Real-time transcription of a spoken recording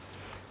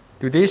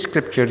Today's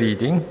scripture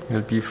reading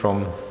will be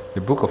from the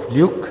book of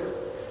Luke,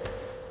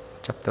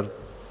 chapter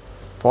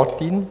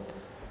 14,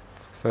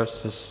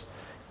 verses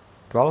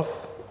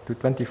 12 to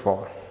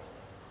 24.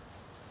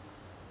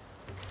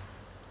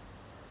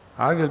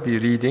 I will be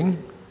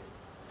reading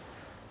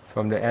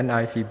from the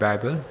NIV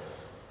Bible,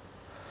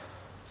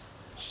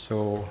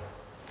 so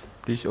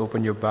please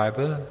open your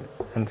Bible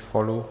and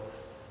follow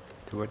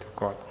the Word of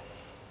God.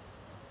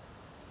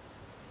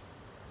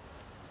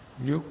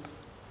 Luke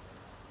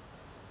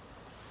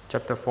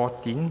chapter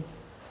 14,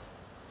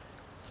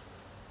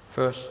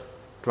 verse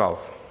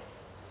 12.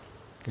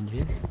 Can you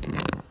hear?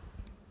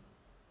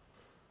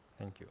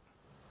 Thank you.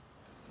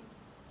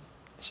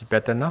 Is it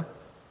better now?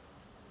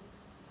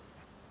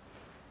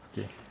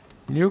 Okay.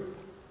 Luke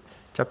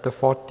chapter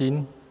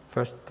 14,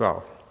 verse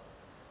 12.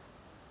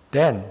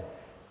 Then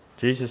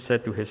Jesus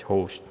said to his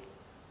host,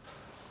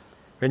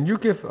 "When you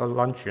give a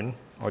luncheon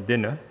or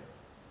dinner,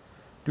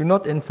 do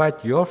not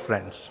invite your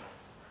friends,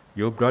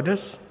 your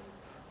brothers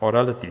or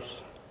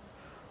relatives,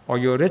 or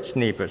your rich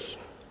neighbors.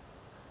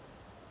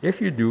 If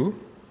you do,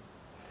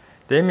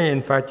 they may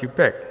invite you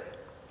back,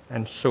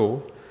 and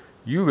so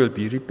you will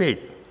be repaid.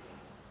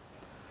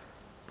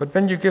 But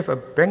when you give a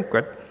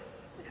banquet,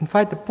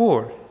 invite the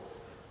poor,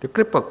 the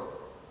crippled,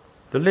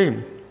 the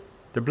lame,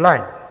 the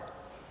blind,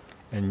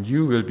 and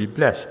you will be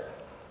blessed.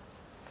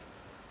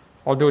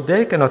 Although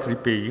they cannot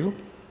repay you,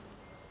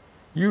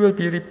 you will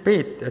be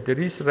repaid at the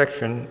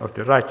resurrection of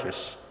the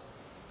righteous."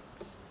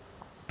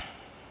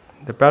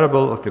 The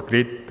parable of the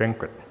great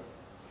banquet.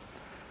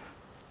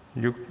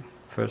 Luke,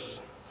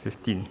 verse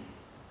 15.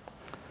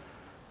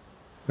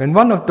 When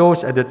one of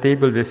those at the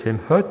table with him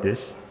heard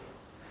this,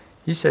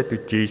 he said to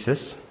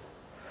Jesus,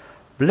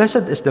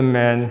 "Blessed is the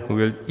man who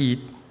will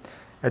eat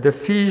at the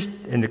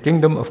feast in the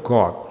kingdom of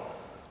God."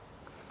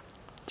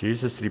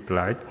 Jesus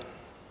replied,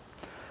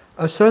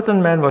 "A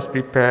certain man was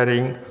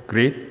preparing a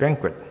great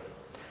banquet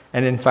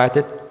and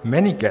invited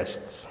many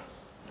guests.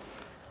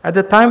 At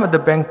the time of the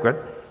banquet,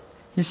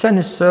 he sent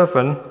his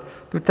servant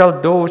to tell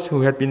those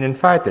who had been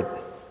invited,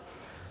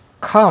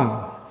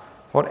 'Come,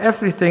 for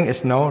everything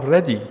is now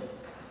ready.'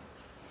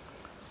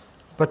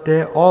 But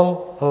they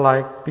all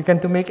alike began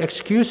to make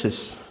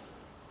excuses.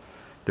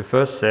 The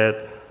first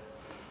said,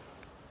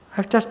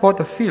 'I've just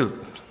bought a field,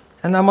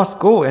 and I must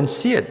go and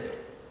see it.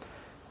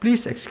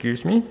 Please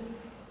excuse me.'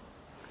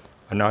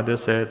 Another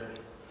said,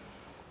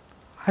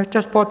 'I've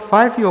just bought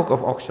 5 yoke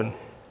of oxen,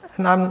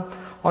 and I'm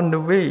on the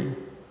way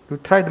to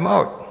try them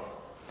out.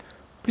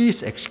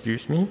 Please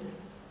excuse me.'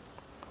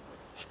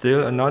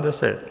 Still another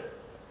said,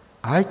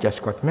 'I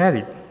just got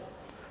married,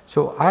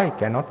 so I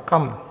cannot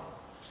come.'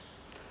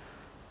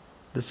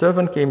 The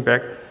servant came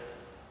back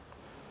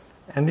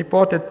and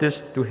reported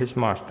this to his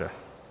master.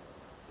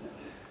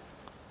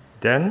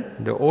 Then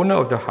the owner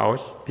of the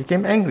house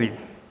became angry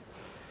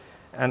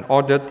and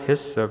ordered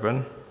his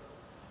servant,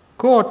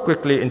 'Go out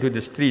quickly into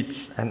the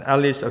streets and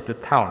alleys of the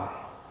town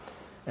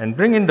and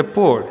bring in the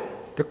poor,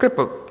 the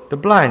crippled, the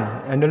blind,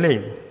 and the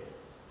lame.'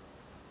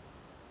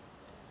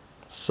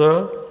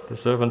 'Sir,' the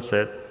servant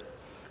said,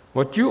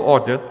 'what you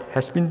ordered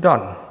has been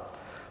done,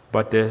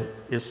 but there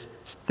is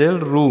still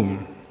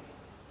room.'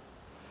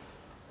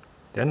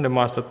 Then the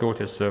master told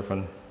his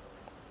servant,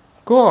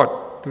 'Go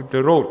out to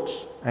the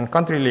roads and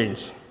country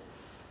lanes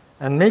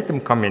and make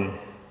them come in,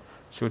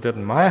 so that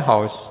my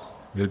house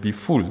will be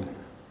full.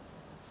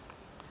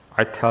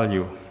 I tell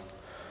you,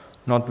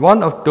 not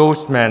one of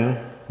those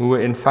men who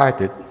were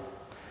invited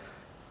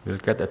will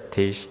get a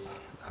taste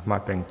of my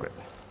banquet.'"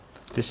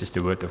 This is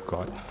the word of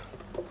God.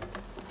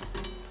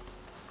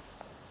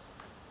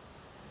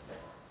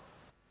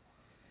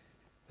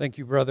 Thank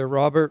you, Brother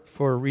Robert,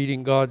 for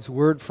reading God's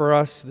Word for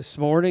us this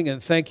morning.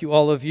 And thank you,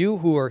 all of you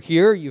who are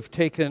here. You've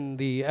taken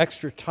the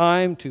extra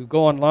time to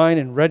go online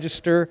and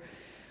register.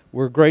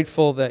 We're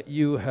grateful that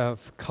you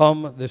have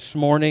come this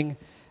morning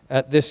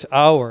at this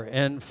hour.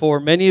 And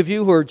for many of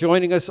you who are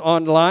joining us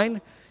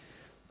online,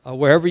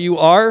 wherever you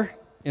are,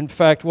 in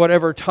fact,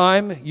 whatever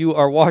time you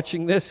are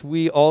watching this,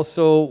 we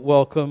also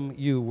welcome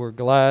you. We're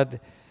glad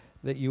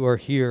that you are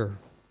here.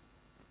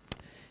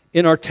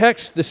 In our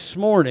text this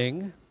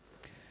morning,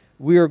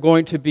 we are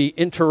going to be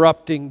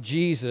interrupting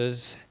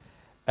Jesus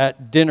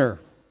at dinner.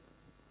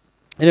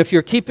 And if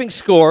you're keeping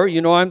score, you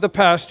know I'm the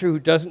pastor who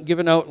doesn't give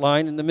an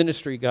outline in the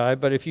ministry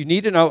guide, but if you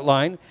need an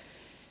outline,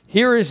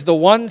 here is the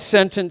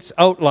one-sentence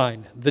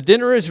outline. The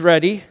dinner is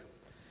ready,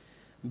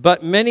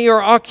 but many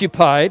are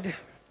occupied,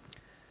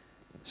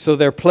 so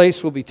their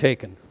place will be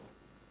taken.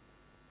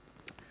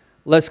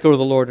 Let's go to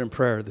the Lord in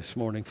prayer this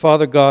morning.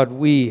 Father God,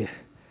 we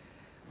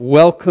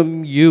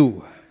welcome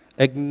you,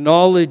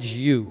 acknowledge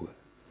you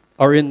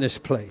are in this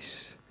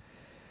place.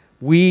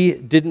 We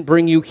didn't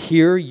bring you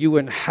here. You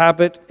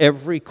inhabit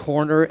every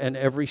corner and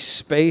every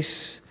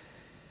space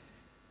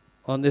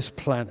on this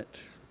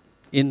planet,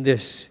 in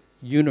this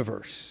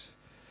universe.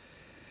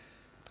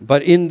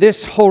 But in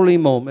this holy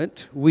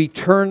moment, we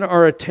turn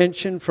our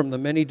attention from the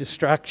many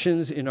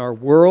distractions in our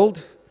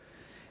world,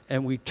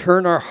 and we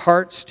turn our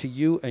hearts to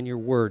you and your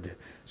word.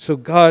 So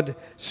God,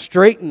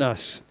 straighten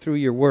us through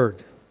your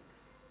word.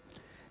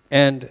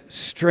 and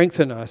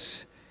strengthen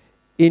us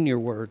in your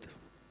word.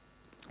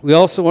 We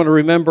also want to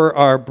remember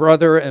our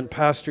brother and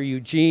Pastor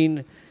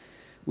Eugene.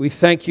 We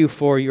thank you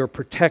for your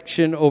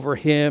protection over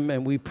him,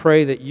 and we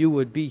pray that you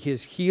would be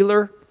his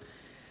healer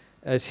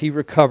as he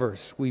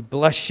recovers. We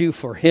bless you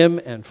for him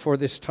and for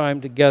this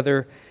time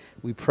together.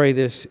 We pray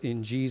this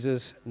in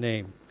Jesus'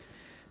 name.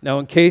 Now,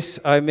 in case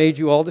I made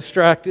you all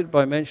distracted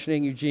by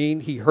mentioning Eugene,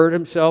 he hurt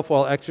himself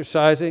while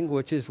exercising,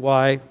 which is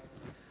why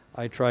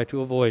I try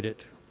to avoid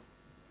it.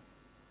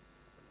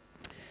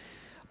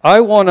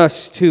 I want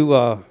us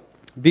to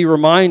be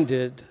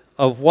reminded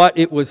of what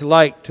it was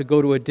like to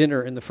go to a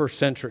dinner in the first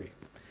century.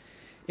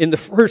 In the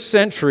first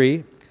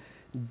century,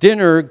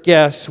 dinner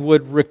guests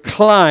would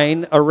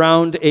recline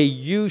around a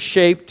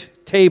U-shaped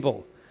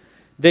table.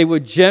 They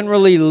would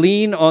generally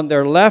lean on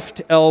their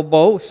left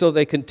elbow so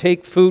they can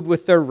take food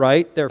with their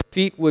right. Their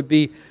feet would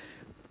be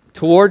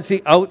towards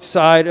the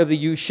outside of the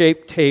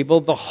U-shaped table.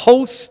 The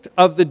host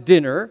of the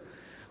dinner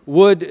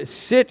would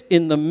sit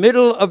in the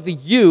middle of the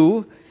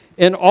U,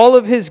 and all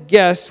of his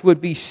guests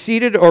would be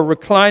seated or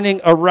reclining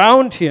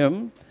around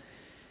him,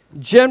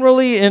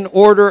 generally in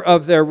order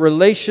of their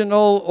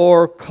relational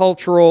or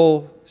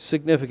cultural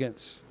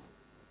significance.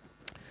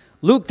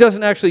 Luke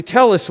doesn't actually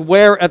tell us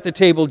where at the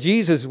table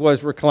Jesus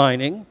was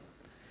reclining,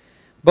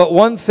 but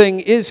one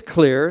thing is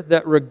clear,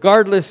 that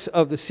regardless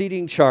of the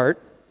seating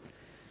chart,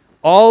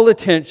 all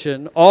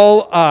attention,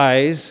 all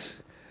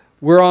eyes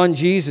were on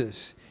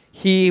Jesus.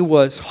 He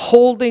was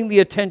holding the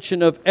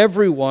attention of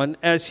everyone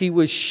as he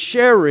was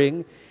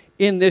sharing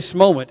in this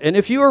moment. And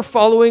if you are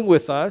following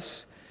with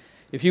us,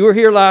 if you were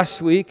here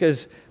last week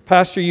as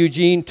Pastor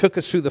Eugene took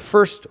us through the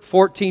first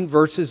 14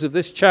 verses of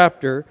this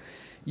chapter,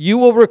 you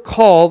will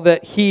recall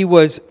that he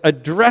was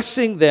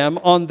addressing them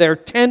on their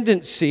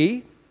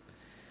tendency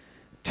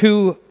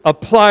to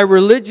apply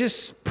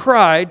religious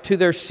pride to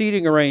their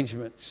seating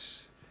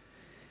arrangements.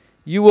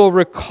 You will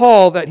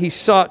recall that he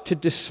sought to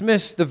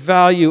dismiss the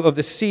value of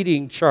the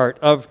seating chart,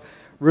 of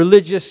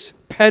religious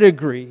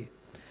pedigree.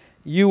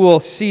 You will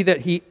see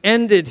that he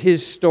ended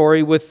his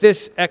story with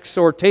this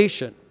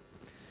exhortation.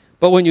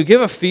 But when you give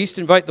a feast,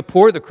 invite the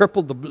poor, the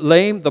crippled, the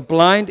lame, the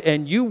blind,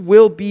 and you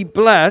will be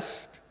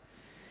blessed,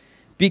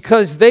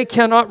 because they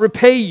cannot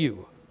repay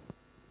you.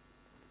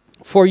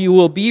 For you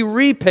will be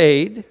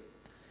repaid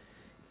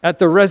at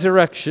the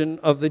resurrection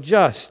of the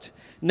just.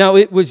 Now,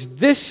 it was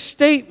this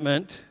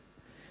statement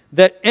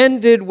that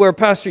ended where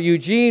Pastor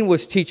Eugene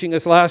was teaching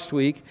us last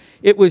week.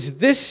 It was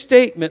this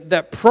statement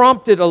that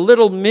prompted a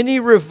little mini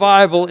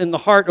revival in the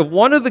heart of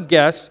one of the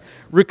guests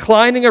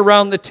reclining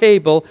around the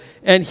table,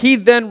 and he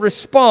then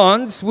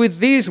responds with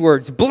these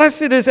words,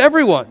 "Blessed is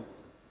everyone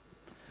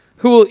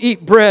who will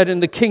eat bread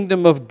in the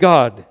kingdom of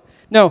God."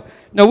 Now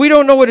we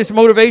don't know what his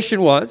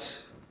motivation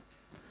was.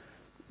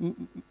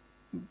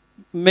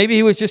 Maybe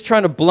he was just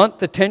trying to blunt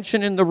the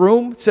tension in the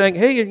room, saying,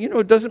 hey,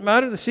 it doesn't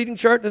matter, the seating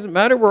chart doesn't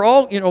matter, we're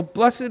all,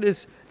 blessed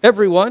is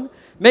everyone.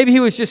 Maybe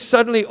he was just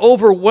suddenly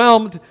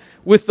overwhelmed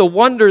with the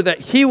wonder that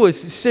he was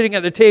sitting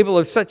at the table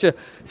of such a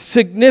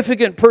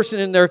significant person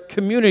in their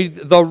community.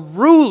 The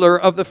ruler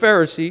of the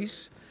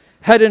Pharisees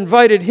had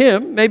invited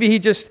him. Maybe he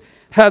just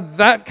had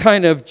that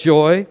kind of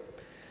joy.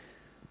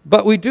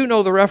 But we do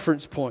know the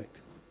reference point.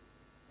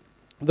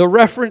 The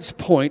reference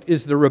point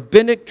is the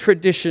rabbinic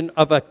tradition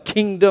of a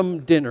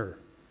kingdom dinner.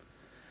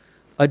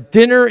 A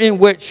dinner in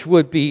which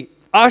would be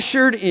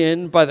ushered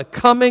in by the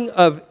coming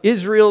of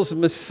Israel's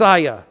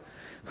Messiah,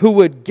 who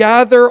would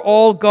gather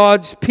all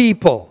God's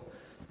people,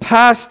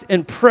 past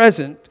and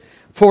present,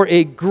 for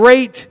a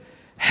great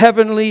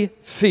heavenly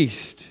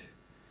feast.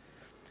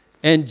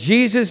 And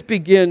Jesus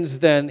begins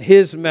then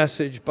his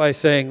message by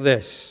saying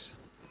this: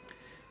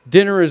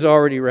 dinner is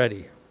already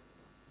ready.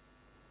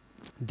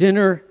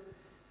 Dinner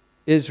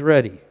is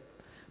ready.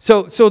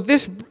 So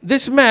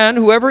this man,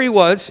 whoever he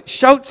was,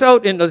 shouts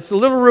out in this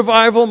little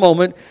revival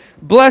moment,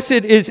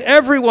 "Blessed is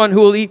everyone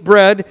who will eat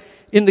bread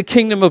in the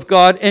kingdom of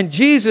God." And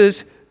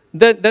Jesus,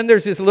 then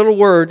there's this little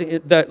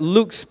word that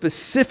Luke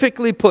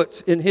specifically puts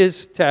in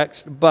his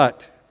text,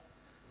 but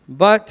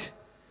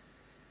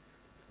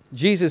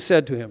Jesus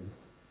said to him,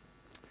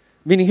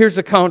 meaning here's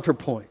the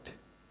counterpoint.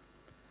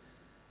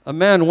 A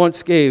man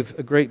once gave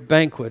a great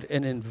banquet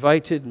and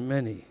invited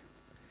many.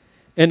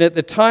 And at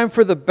the time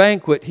for the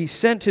banquet, he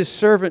sent his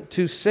servant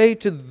to say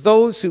to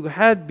those who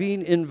had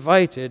been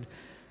invited,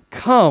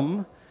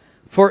 "Come,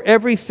 for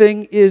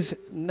everything is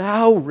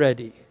now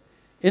ready."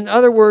 In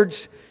other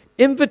words,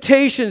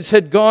 invitations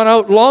had gone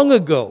out long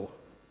ago.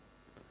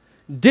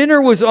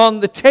 Dinner was on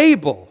the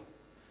table.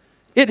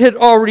 It had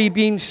already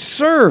been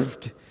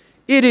served.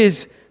 It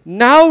is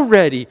now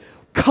ready.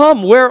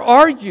 Come, where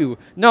are you?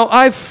 Now,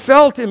 I've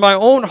felt in my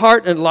own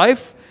heart and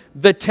life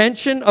the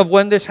tension of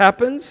when this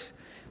happens.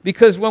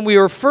 Because when we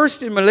were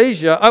first in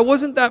Malaysia, I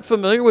wasn't that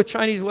familiar with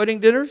Chinese wedding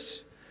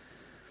dinners.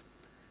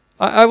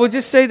 I will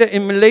just say that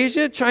in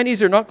Malaysia,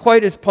 Chinese are not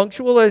quite as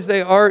punctual as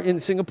they are in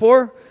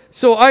Singapore.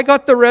 So I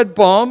got the red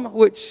bomb,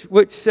 which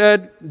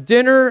said,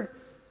 dinner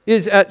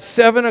is at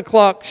 7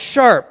 o'clock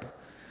sharp.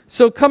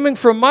 So coming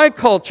from my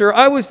culture,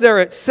 I was there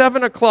at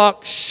 7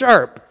 o'clock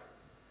sharp.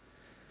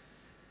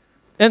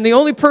 And the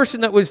only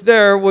person that was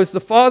there was the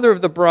father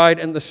of the bride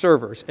and the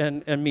servers,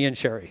 and me and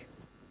Sherry.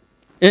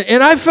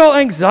 And I felt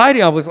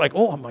anxiety. I was like,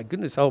 oh my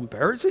goodness, how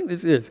embarrassing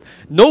this is.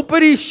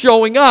 Nobody's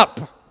showing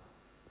up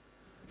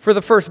for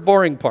the first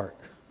boring part.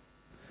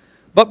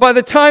 But by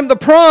the time the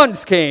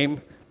prawns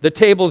came, the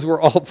tables were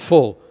all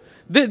full.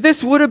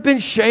 This would have been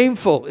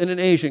shameful in an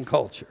Asian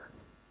culture.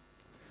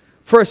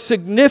 For a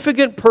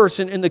significant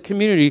person in the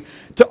community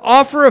to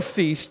offer a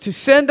feast, to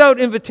send out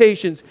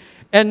invitations,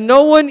 and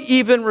no one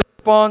even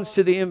responds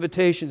to the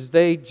invitations.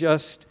 They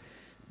just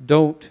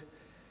don't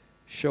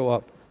show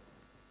up.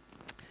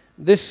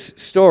 This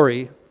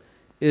story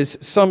is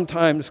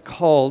sometimes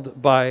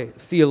called by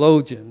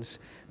theologians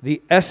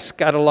the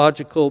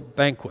eschatological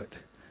banquet.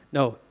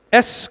 Now,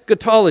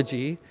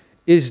 eschatology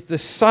is the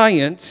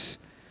science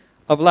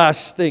of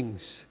last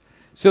things.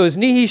 So as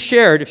Nihi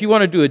shared, if you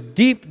want to do a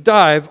deep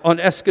dive on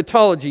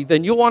eschatology,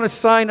 then you'll want to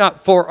sign up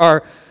for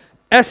our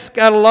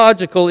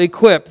eschatological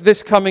equip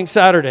this coming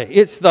Saturday.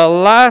 It's the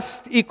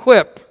last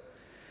equip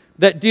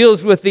that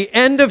deals with the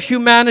end of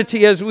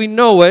humanity as we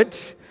know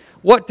it.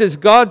 What does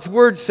God's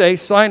word say?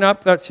 Sign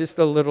up. That's just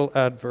a little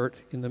advert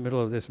in the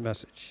middle of this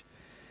message.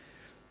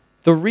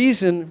 The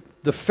reason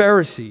the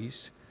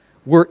Pharisees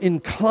were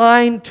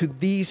inclined to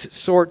these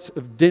sorts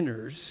of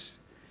dinners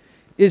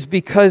is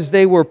because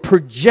they were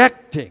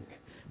projecting.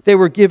 They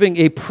were giving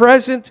a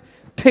present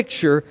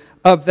picture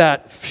of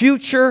that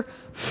future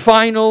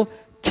final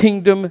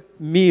kingdom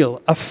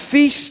meal, a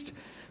feast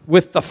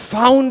with the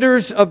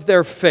founders of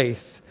their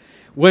faith,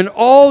 when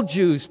all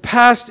Jews,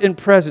 past and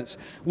present,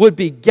 would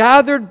be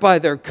gathered by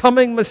their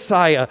coming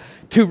Messiah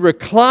to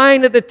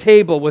recline at the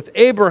table with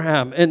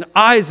Abraham and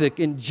Isaac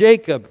and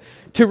Jacob,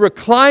 to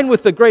recline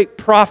with the great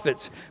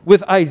prophets,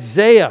 with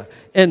Isaiah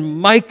and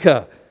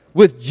Micah,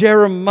 with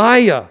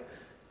Jeremiah,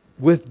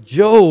 with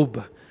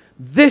Job.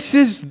 This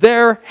is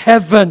their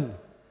heaven.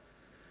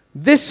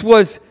 This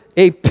was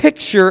a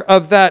picture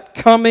of that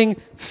coming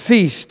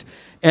feast.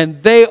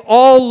 And they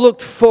all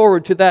looked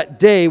forward to that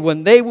day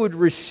when they would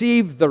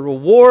receive the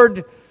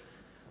reward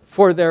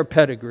for their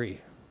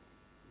pedigree.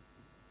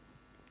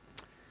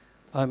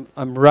 I'm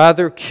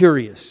rather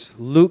curious.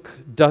 Luke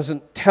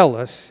doesn't tell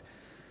us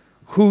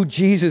who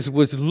Jesus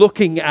was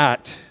looking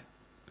at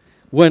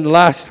when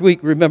last week,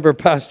 remember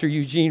Pastor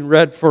Eugene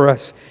read for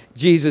us,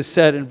 Jesus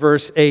said in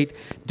verse 8,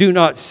 "Do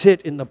not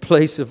sit in the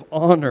place of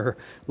honor,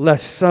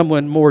 lest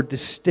someone more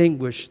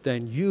distinguished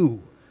than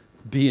you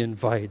be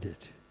invited."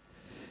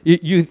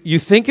 You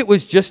think it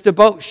was just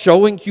about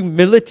showing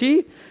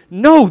humility?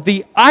 No,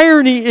 the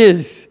irony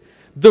is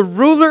the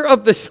ruler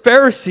of the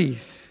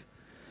Pharisees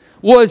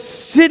was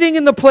sitting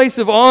in the place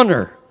of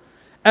honor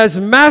as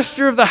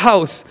master of the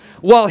house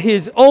while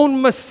his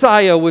own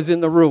Messiah was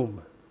in the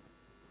room.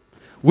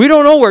 We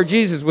don't know where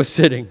Jesus was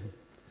sitting,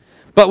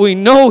 but we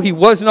know he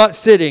was not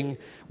sitting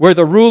where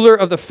the ruler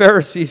of the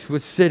Pharisees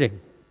was sitting.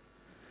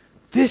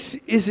 This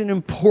is an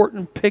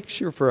important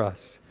picture for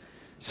us.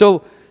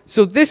 So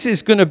this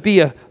is going to be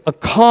a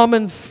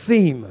common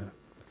theme.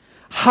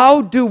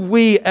 How do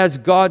we as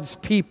God's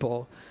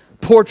people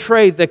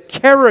portray the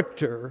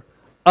character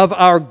of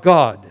our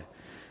God?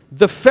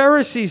 The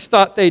Pharisees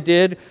thought they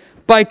did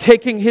by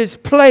taking his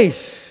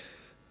place,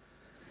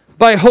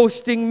 by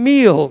hosting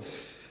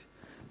meals,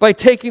 by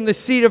taking the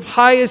seat of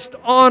highest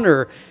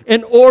honor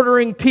and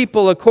ordering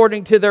people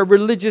according to their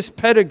religious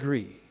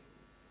pedigree.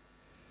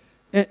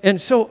 And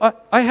so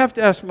I have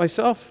to ask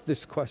myself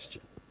this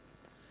question.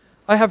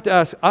 I have to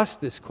ask us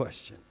this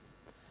question.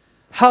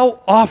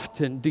 How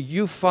often do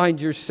you find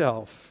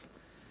yourself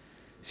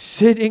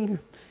sitting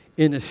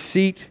in a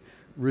seat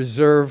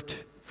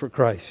reserved for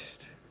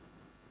Christ?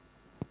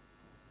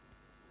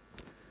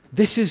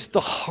 This is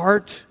the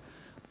heart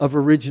of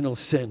original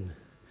sin.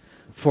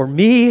 For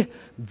me,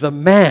 the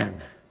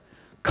man,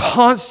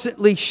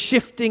 constantly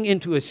shifting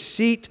into a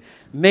seat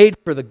made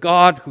for the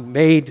God who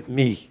made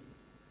me.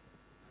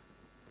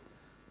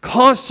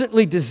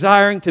 Constantly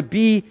desiring to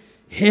be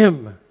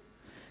him.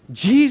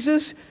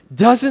 Jesus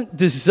doesn't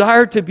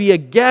desire to be a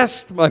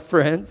guest, my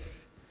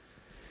friends.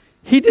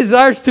 He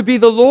desires to be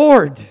the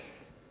Lord.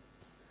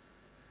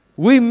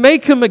 We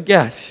make him a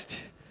guest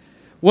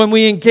when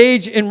we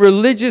engage in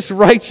religious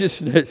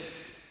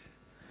righteousness.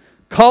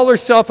 Call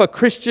herself a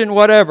Christian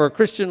whatever,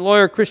 Christian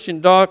lawyer,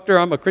 Christian doctor,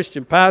 I'm a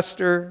Christian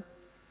pastor.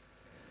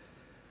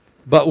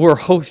 But we're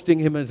hosting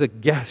him as a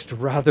guest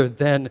rather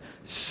than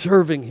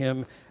serving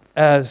him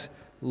as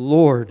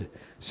Lord.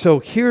 So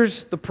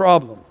here's the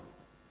problem.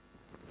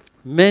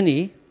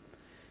 Many,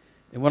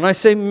 and when I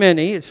say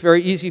many, it's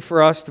very easy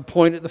for us to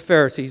point at the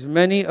Pharisees.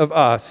 Many of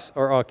us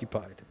are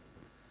occupied.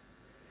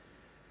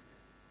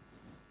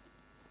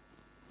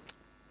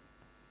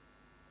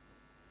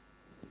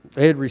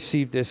 They had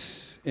received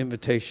this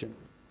invitation.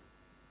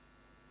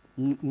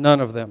 None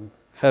of them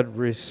had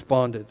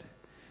responded.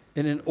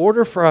 And in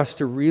order for us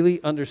to really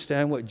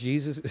understand what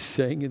Jesus is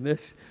saying in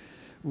this,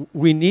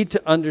 we need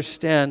to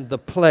understand the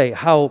play,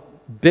 how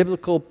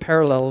biblical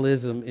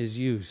parallelism is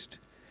used.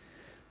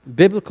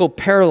 Biblical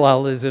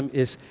parallelism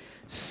is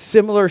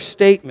similar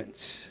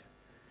statements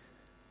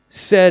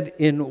said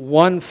in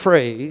one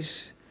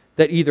phrase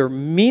that either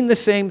mean the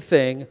same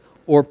thing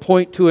or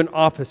point to an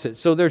opposite.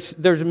 So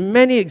there's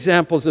many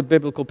examples of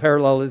biblical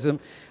parallelism.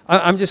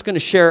 I'm just going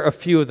to share a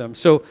few of them.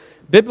 So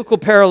biblical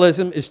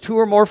parallelism is two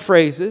or more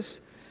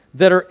phrases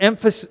that are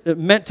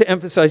meant to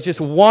emphasize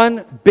just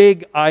one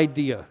big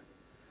idea.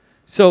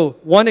 So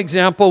one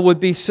example would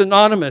be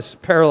synonymous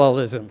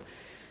parallelism.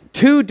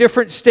 Two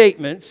different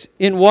statements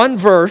in one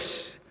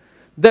verse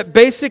that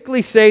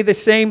basically say the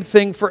same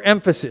thing for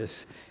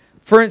emphasis.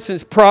 For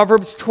instance,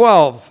 Proverbs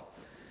 12.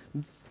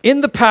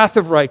 In the path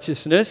of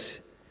righteousness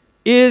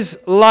is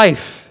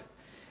life,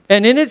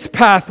 and in its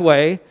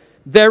pathway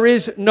there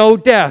is no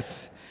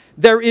death.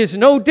 There is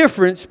no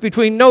difference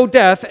between no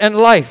death and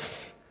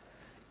life.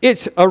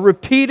 It's a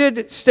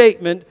repeated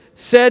statement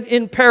said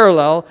in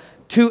parallel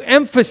to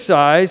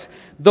emphasize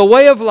the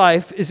way of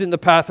life is in the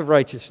path of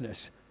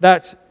righteousness.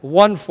 That's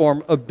one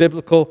form of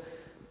biblical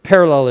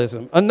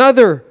parallelism.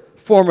 Another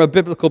form of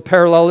biblical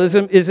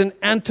parallelism is an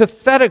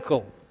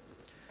antithetical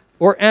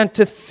or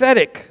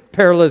antithetic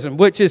parallelism,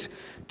 which is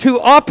two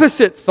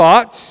opposite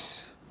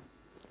thoughts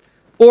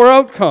or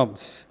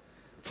outcomes.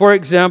 For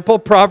example,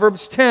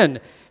 Proverbs 10,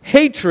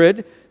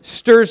 hatred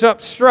stirs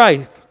up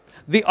strife.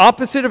 The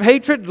opposite of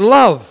hatred,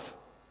 love,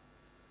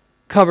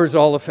 covers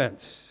all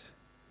offense.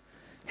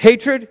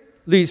 Hatred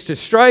leads to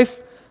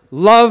strife.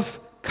 Love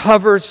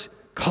covers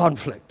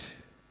conflict.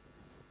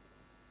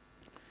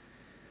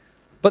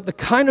 But the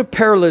kind of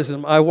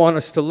parallelism I want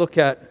us to look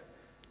at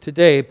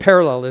today,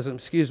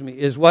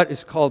 is what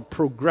is called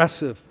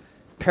progressive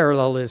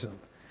parallelism.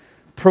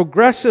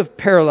 Progressive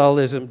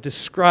parallelism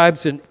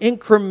describes an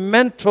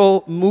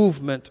incremental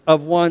movement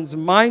of one's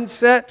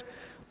mindset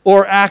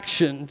or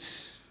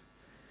actions.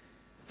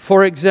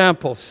 For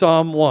example,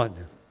 Psalm 1.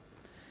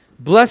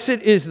 Blessed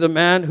is the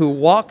man who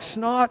walks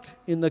not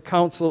in the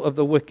counsel of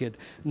the wicked,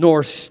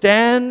 nor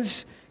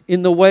stands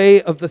in the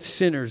way of the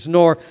sinners,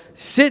 nor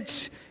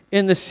sits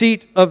in the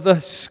seat of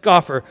the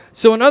scoffer.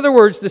 So in other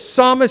words, the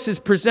psalmist is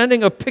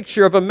presenting a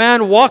picture of a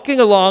man walking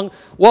along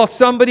while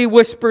somebody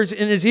whispers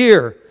in his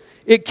ear.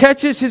 It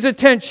catches his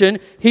attention,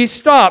 he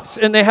stops,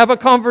 and they have a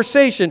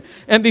conversation.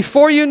 And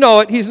before you know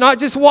it, he's not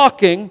just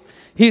walking,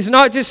 he's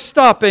not just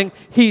stopping,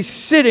 he's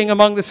sitting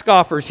among the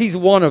scoffers. He's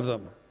one of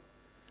them.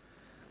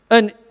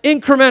 An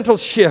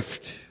incremental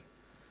shift,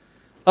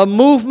 a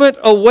movement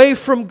away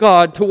from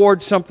God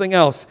towards something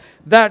else.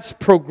 That's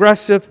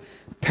progressive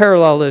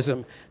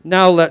parallelism.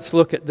 Now let's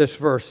look at this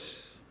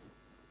verse.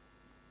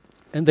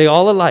 And they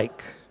all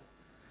alike,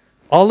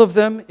 all of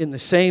them in the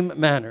same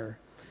manner,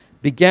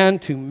 began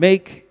to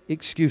make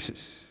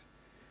excuses.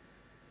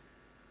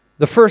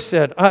 The first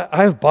said,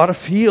 I have bought a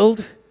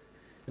field,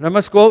 and I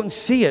must go out and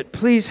see it.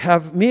 Please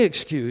have me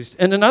excused.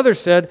 And another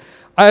said,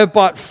 I have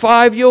bought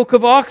 5 yoke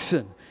of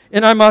oxen,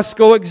 and I must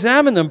go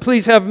examine them.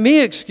 Please have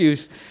me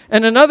excused.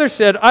 And another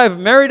said, I have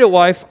married a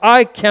wife,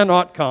 I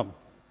cannot come.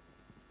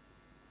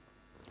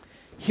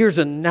 Here's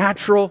a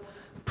natural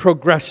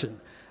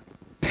progression.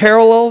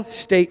 Parallel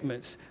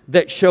statements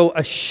that show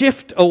a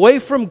shift away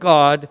from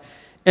God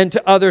and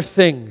to other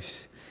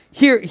things.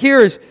 Here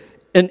is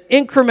an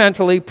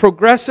incrementally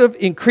progressive,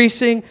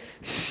 increasing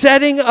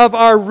setting of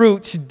our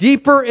roots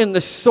deeper in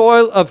the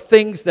soil of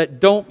things that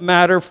don't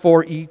matter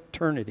for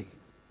eternity.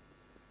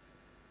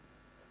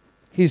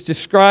 He's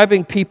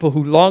describing people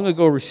who long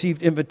ago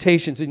received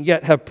invitations and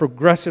yet have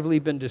progressively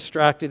been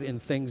distracted in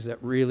things that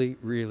really,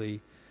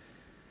 really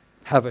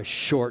have a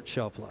short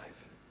shelf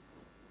life.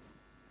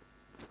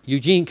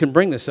 Eugene can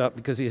bring this up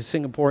because he's a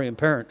Singaporean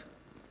parent.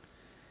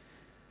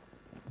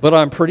 But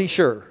I'm pretty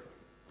sure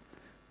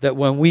that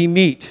when we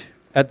meet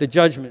at the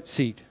judgment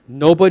seat,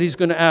 nobody's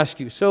going to ask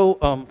you,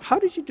 so how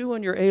did you do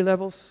on your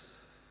A-levels?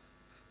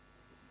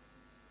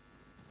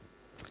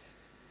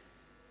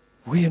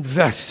 We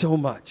invest so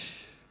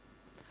much.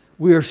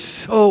 We are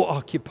so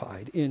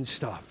occupied in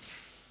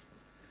stuff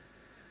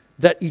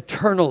that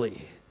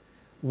eternally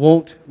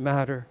won't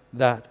matter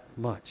that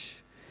much.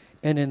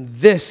 And in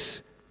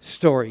this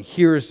story,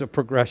 here's the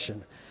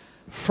progression.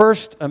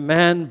 First, a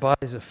man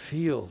buys a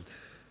field.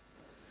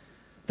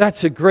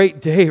 That's a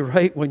great day,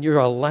 right? When you're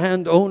a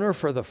landowner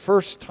for the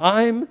first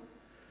time.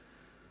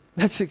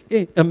 That's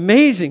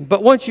amazing.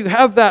 But once you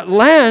have that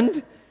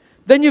land,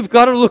 then you've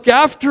got to look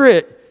after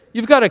it.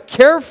 You've got to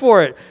care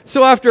for it.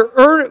 So after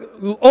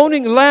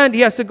owning land,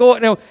 he has to go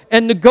out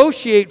and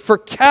negotiate for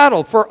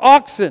cattle, for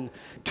oxen,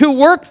 to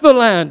work the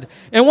land.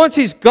 And once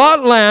he's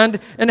got land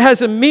and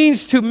has a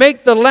means to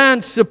make the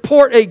land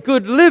support a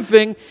good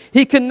living,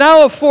 he can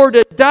now afford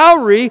a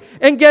dowry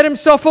and get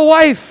himself a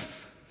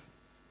wife.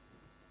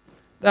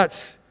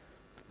 That's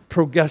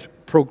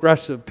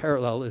progressive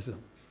parallelism.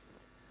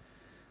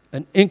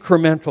 An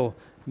incremental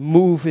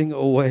moving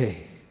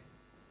away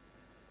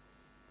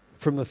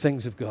from the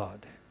things of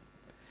God.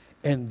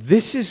 And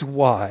this is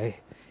why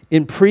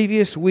in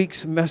previous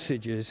week's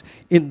messages,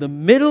 in the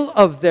middle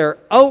of their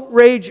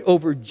outrage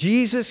over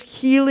Jesus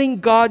healing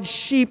God's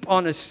sheep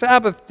on a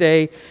Sabbath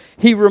day,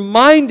 he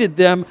reminded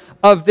them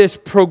of this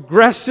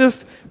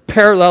progressive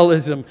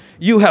parallelism.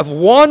 You have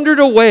wandered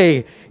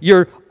away.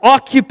 You're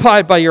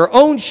occupied by your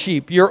own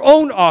sheep, your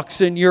own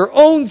oxen, your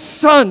own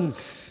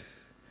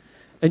sons,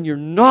 and you're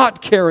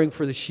not caring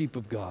for the sheep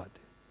of God.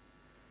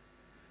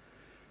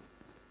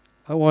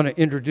 I want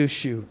to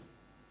introduce you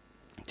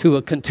to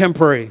a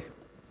contemporary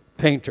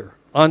painter,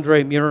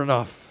 Andrei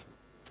Mironov.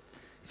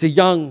 He's a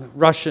young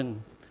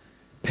Russian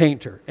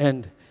painter,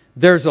 and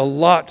there's a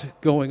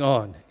lot going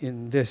on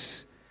in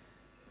this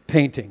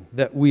painting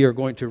that we are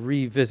going to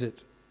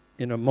revisit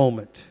in a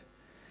moment.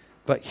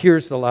 But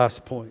here's the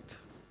last point.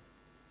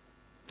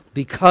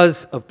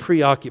 Because of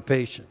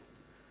preoccupation,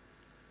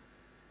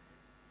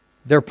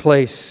 their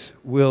place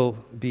will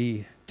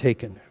be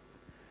taken.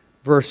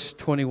 Verse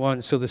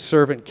 21, so the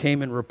servant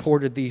came and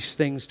reported these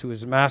things to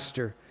his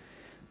master.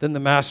 Then the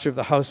master of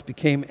the house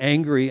became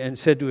angry and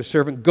said to his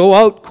servant, go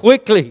out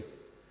quickly. Do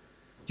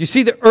you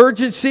see the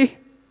urgency?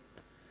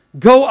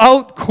 Go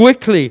out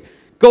quickly.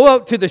 Go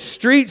out to the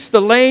streets,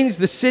 the lanes,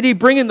 the city,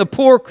 bring in the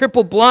poor,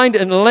 crippled, blind,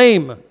 and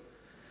lame.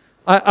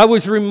 I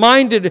was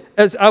reminded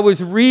as I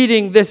was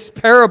reading this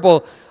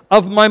parable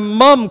of my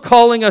mom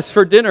calling us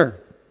for dinner.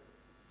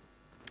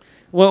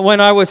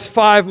 When I was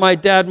 5, my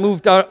dad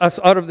moved us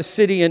out of the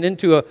city and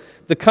into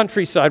the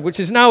countryside, which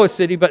is now a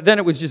city, but then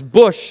it was just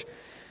bush.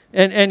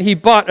 And he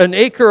bought an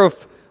acre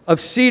of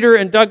cedar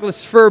and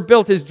Douglas fir,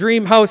 built his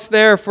dream house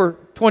there for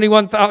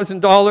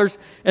 $21,000.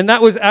 And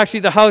that was actually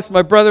the house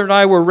my brother and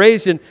I were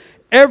raised in.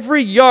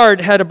 Every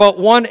yard had about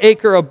 1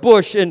 acre of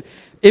bush. And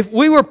if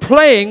we were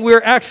playing, we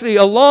were actually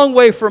a long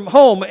way from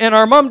home. And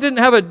our mom didn't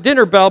have a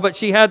dinner bell, but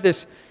she had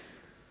this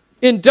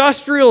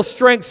industrial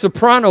strength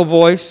soprano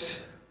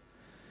voice.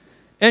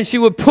 And she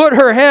would put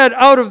her head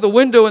out of the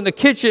window in the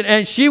kitchen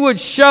and she would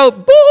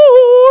shout,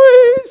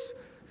 boys!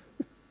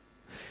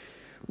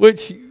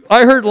 Which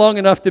I heard long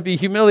enough to be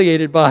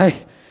humiliated by.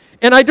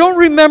 And I don't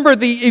remember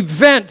the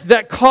event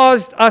that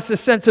caused us a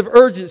sense of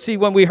urgency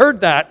when we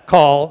heard that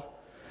call.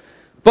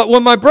 But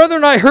when my brother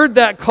and I heard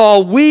that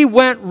call, we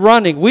went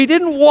running. We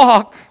didn't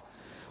walk.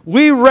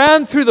 We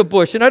ran through the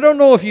bush. And I don't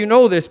know if you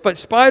know this, but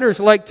spiders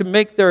like to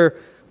make their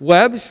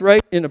webs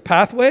right in a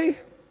pathway.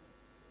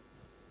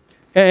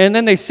 And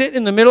then they sit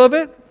in the middle of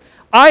it.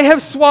 I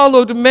have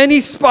swallowed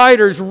many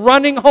spiders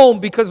running home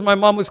because my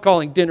mom was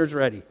calling, dinner's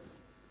ready.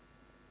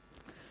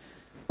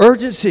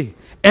 Urgency.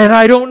 And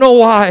I don't know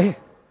why.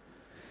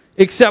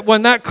 Except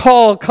when that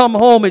call, come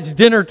home, it's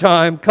dinner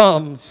time,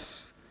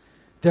 comes,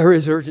 there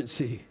is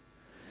urgency.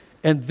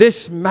 And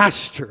this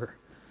master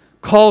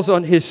calls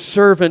on his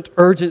servant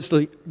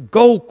urgently,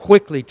 go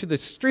quickly to the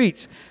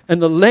streets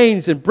and the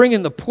lanes and bring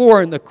in the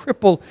poor and the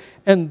crippled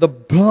and the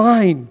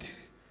blind.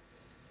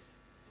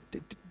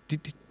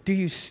 Do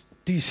you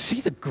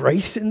see the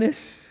grace in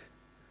this?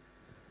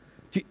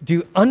 Do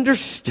you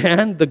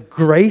understand the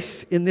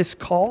grace in this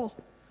call?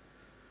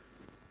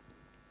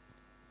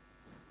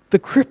 The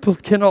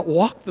crippled cannot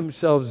walk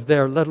themselves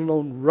there, let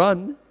alone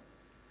run.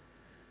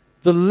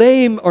 The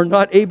lame are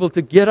not able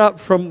to get up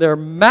from their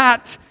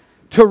mat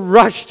to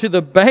rush to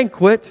the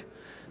banquet.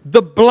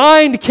 The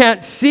blind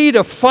can't see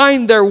to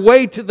find their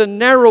way to the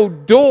narrow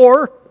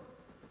door.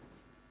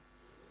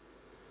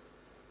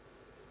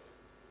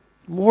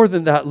 More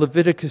than that,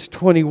 Leviticus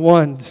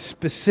 21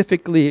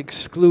 specifically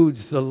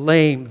excludes the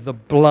lame, the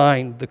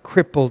blind, the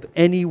crippled,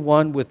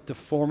 anyone with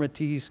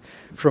deformities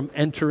from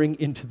entering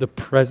into the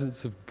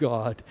presence of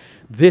God.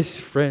 This,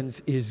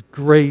 friends, is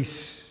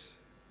grace.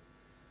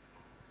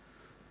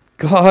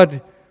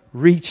 God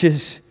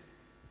reaches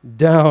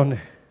down.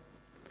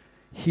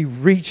 He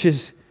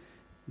reaches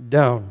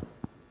down.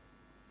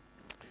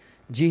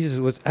 Jesus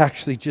was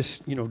actually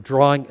just,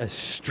 drawing a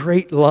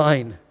straight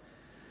line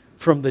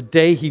from the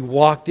day he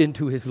walked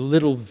into his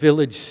little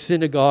village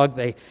synagogue.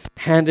 They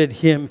handed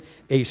him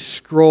a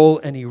scroll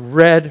and he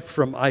read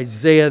from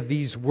Isaiah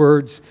these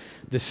words,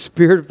 "The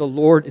Spirit of the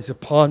Lord is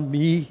upon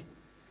me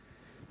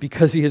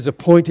because he has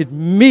appointed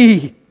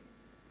me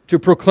to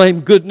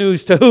proclaim good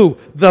news to who?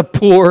 The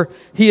poor.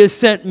 He has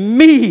sent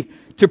me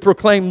to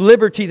proclaim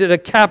liberty to the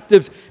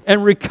captives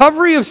and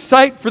recovery of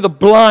sight for the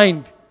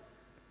blind,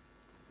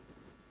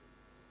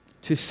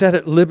 to set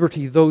at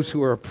liberty those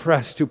who are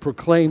oppressed, to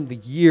proclaim the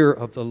year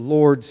of the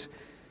Lord's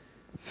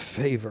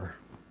favor."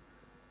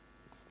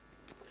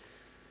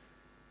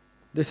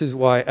 This is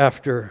why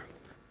after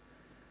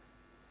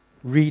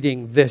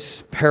reading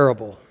this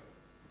parable,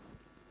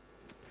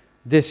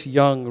 this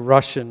young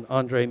Russian,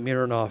 Andrei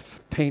Mironov,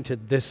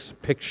 painted this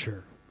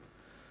picture.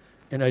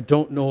 And I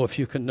don't know if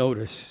you can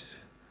notice,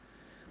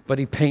 but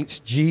he paints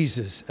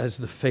Jesus as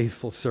the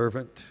faithful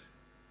servant,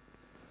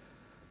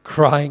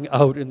 crying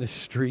out in the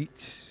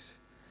streets.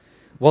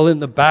 While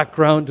in the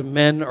background,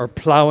 men are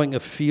plowing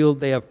a field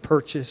they have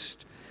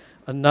purchased.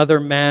 Another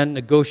man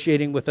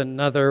negotiating with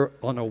another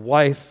on a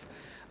wife.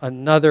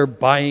 Another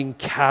buying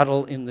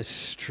cattle in the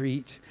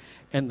street.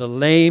 And the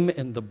lame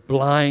and the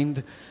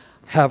blind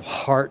have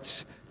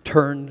hearts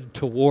turned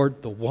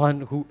toward the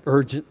one who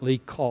urgently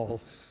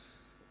calls.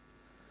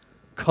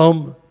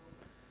 Come,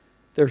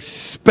 there's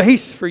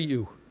space for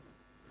you.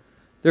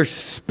 There's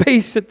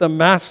space at the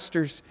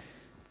Master's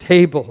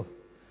table.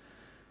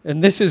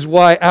 And this is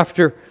why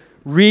after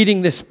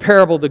reading this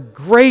parable. The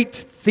great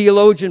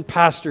theologian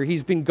pastor,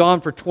 he's been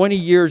gone for 20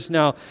 years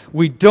now.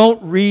 We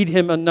don't read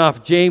him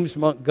enough. James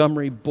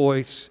Montgomery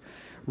Boyce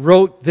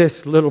wrote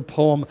this little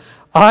poem.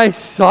 I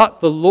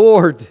sought the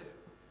Lord,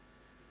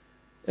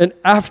 and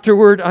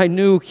afterward I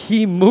knew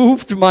He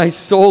moved my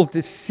soul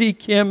to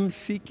seek Him,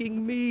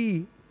 seeking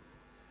me.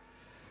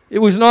 It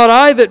was not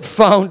I that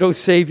found, O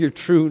Savior,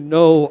 true.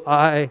 No,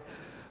 I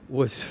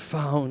was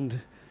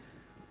found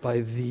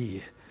by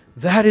Thee.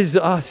 That is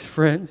us,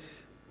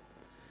 friends.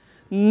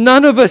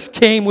 None of us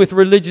came with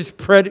religious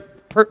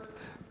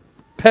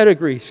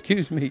pedigree,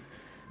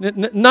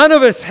 None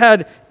of us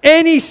had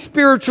any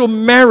spiritual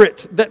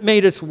merit that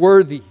made us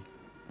worthy.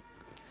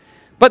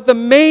 But the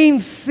main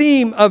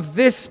theme of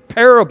this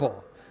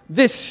parable,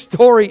 this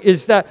story,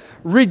 is that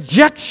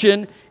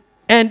rejection,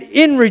 and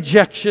in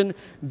rejection,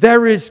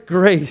 there is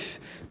grace.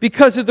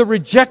 Because of the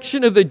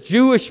rejection of the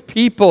Jewish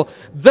people,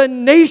 the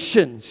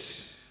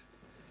nations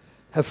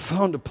have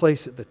found a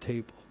place at the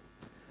table.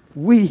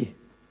 We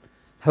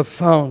have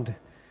found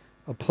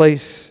a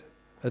place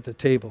at the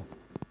table.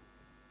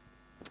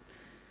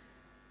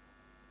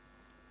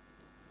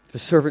 The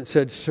servant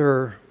said,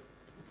 Sir,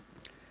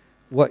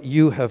 what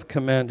you have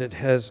commanded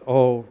has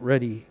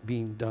already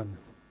been done.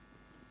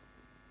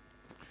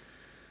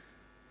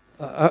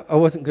 I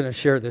wasn't going to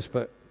share this,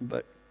 but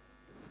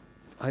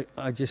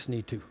I just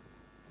need to.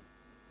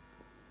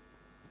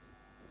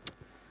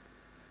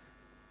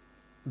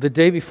 The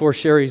day before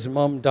Sherry's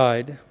mom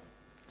died,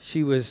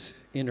 she was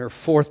in her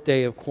 4th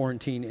day of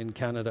quarantine in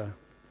Canada.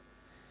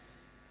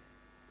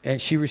 And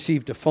she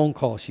received a phone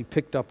call. She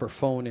picked up her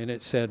phone and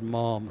it said,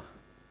 Mom.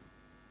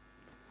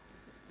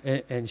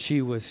 And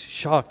she was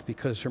shocked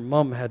because her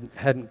mom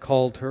hadn't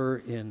called her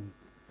in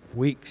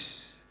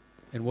weeks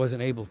and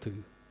wasn't able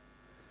to.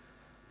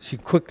 She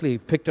quickly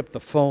picked up the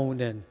phone,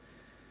 and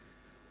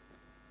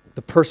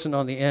the person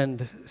on the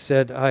end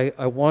said,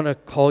 I want to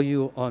call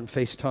you on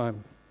FaceTime.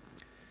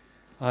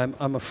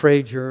 I'm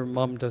afraid your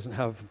mom doesn't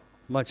have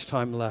much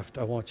time left.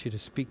 I want you to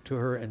speak to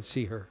her and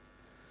see her.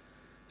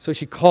 So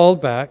she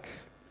called back,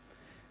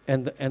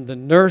 and the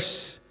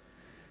nurse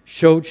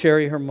showed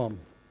Sherry her mom.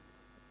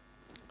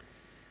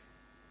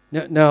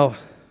 Now,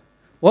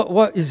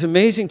 what is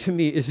amazing to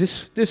me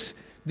is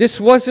this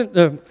wasn't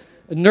a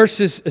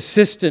nurse's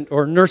assistant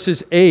or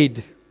nurse's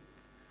aide.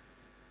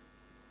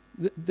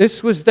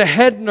 This was the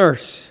head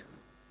nurse.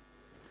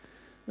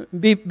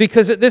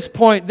 Because at this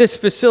point, this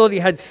facility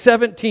had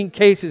 17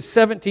 cases,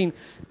 17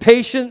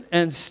 patient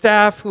and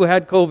staff who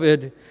had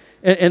COVID,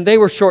 and they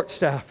were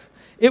short-staffed.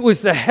 It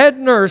was the head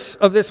nurse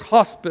of this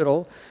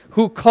hospital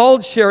who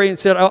called Sherry and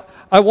said,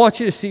 I want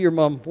you to see your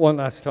mom one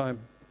last time.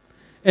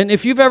 And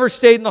if you've ever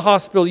stayed in the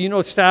hospital, you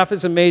know staff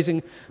is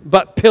amazing,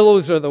 but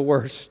pillows are the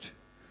worst.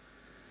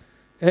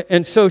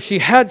 And so she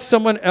had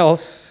someone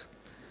else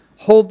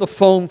hold the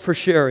phone for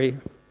Sherry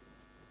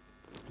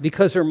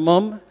because her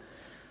mom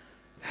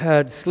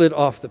had slid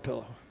off the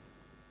pillow.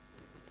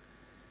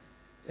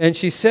 And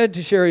she said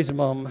to Sherry's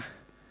mom,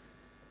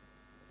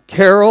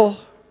 Carol,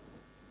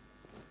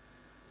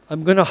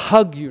 I'm going to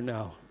hug you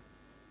now.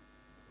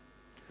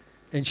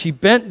 And she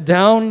bent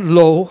down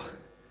low,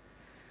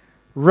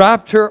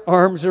 wrapped her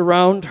arms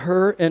around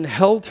her and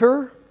held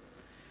her,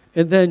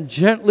 and then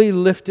gently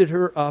lifted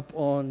her up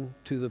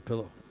onto the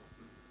pillow.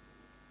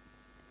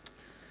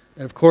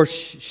 And of course,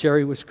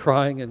 Sherry was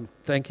crying and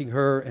thanking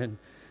her and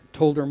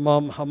told her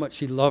mom how much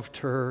she loved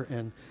her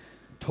and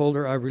told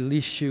her, I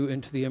release you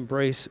into the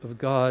embrace of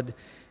God.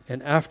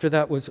 And after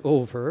that was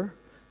over,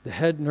 the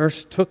head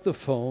nurse took the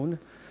phone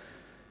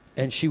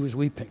and she was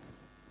weeping.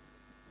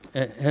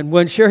 And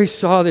when Sherry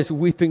saw this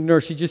weeping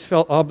nurse, she just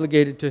felt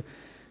obligated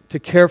to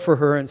care for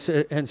her and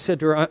said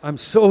to her, I'm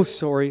so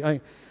sorry.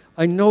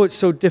 I know it's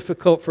so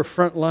difficult for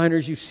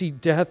frontliners. You see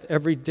death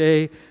every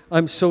day.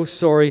 I'm so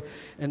sorry.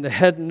 And the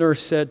head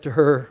nurse said to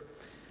her,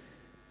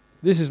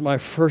 this is my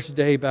first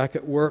day back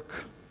at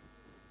work.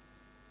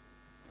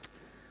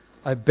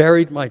 I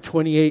buried my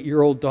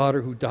 28-year-old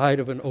daughter who died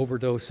of an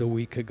overdose a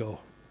week ago.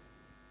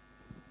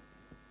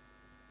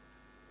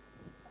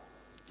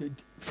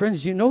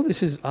 Friends, you know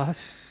this is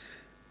us.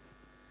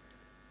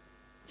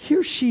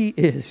 Here she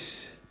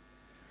is,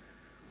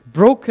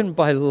 broken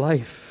by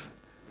life,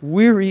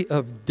 weary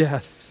of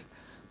death,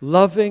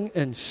 loving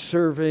and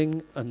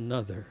serving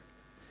another,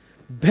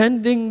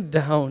 bending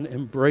down,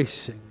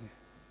 embracing,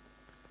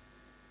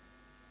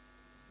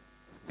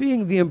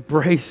 being the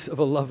embrace of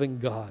a loving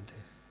God.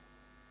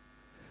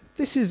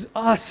 This is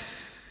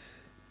us.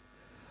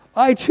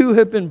 I too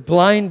have been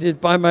blinded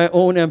by my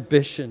own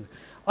ambition.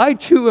 I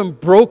too am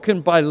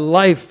broken by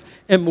life,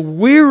 am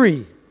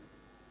weary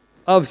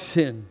of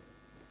sin.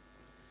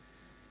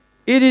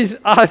 It is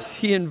us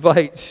He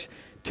invites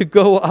to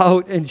go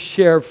out and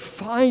share.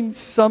 Find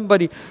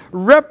somebody.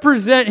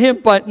 Represent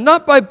Him, but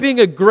not by being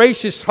a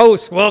gracious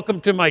host.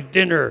 Welcome to my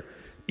dinner.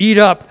 Eat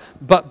up.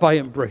 But by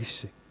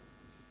embracing.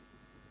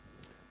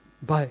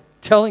 By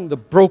telling the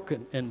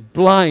broken and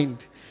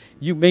blind,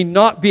 you may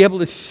not be able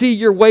to see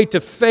your way to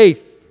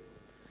faith.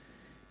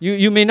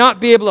 You may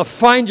not be able to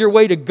find your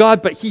way to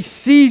God, but He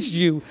sees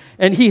you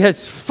and He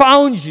has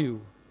found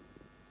you.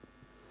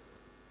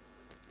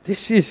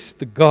 This is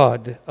the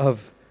God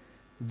of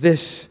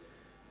this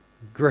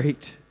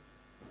great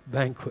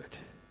banquet.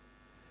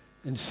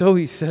 And so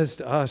He says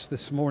to us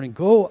this morning,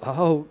 go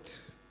out.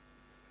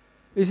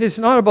 It's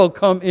not about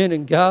come in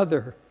and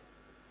gather.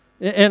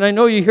 And I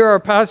know you hear our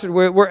passage,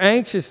 we're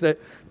anxious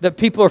that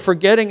people are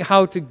forgetting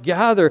how to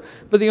gather.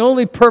 But the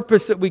only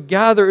purpose that we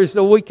gather is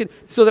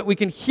so that we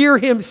can hear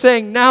Him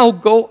saying, now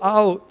go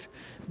out.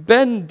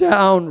 Bend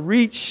down,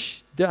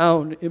 reach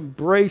down,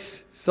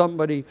 embrace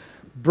somebody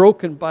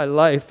broken by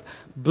life,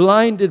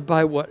 blinded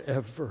by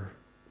whatever.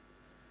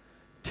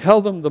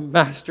 Tell them the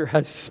Master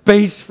has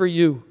space for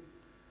you.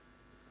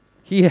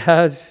 He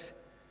has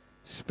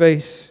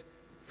space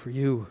for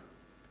you.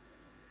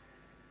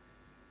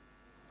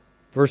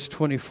 Verse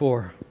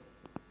 24.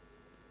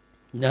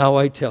 Now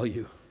I tell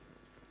you,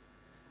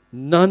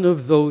 none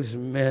of those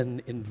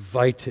men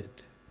invited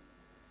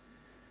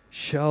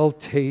shall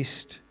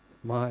taste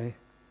my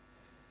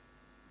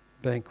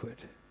banquet.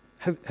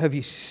 Have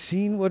you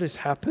seen what has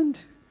happened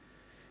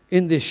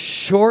in this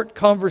short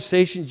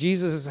conversation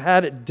Jesus has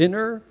had at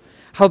dinner?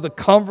 How the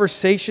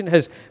conversation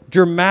has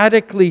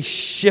dramatically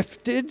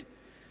shifted?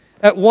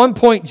 At one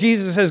point,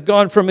 Jesus has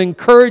gone from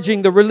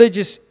encouraging the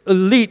religious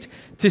elite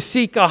to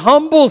seek a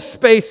humble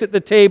space at the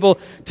table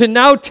to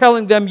now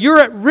telling them, you're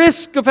at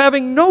risk of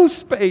having no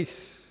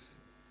space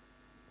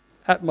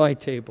at my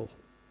table.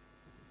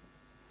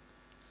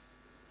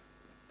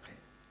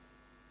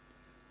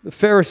 The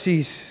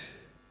Pharisees,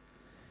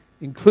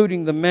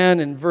 including the man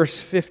in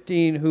verse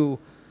 15 who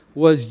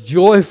was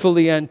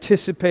joyfully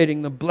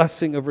anticipating the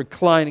blessing of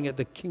reclining at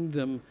the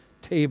kingdom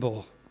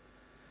table,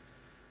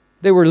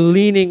 they were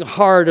leaning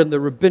hard on the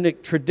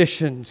rabbinic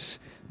traditions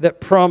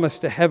that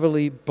promised a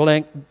heavenly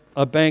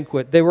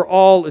banquet. They were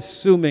all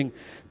assuming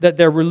that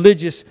their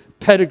religious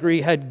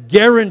pedigree had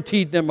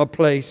guaranteed them a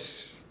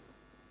place.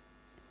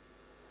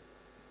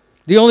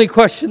 The only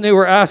question they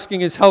were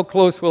asking is, how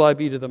close will I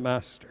be to the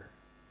Master?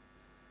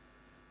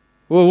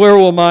 Well, where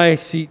will my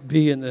seat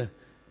be in the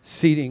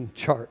seating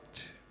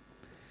chart?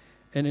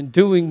 And in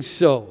doing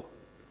so,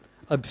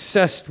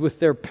 obsessed with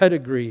their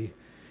pedigree,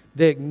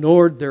 they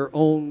ignored their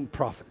own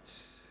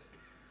prophets.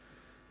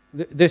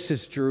 This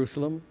is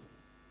Jerusalem,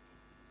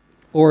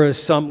 or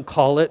as some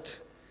call it,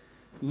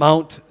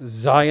 Mount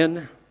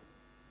Zion.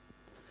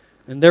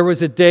 And there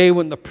was a day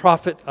when the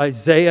prophet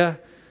Isaiah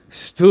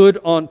stood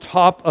on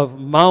top of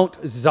Mount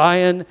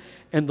Zion,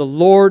 and the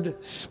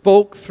Lord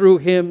spoke through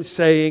him,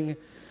 saying,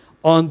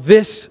 on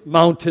this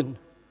mountain,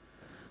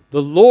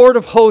 the Lord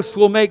of hosts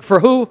will make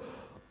for who?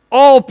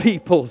 All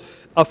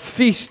peoples a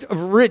feast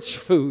of rich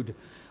food,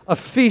 a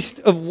feast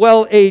of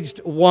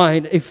well-aged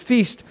wine, a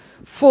feast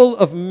full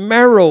of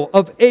marrow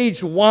of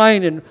aged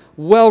wine and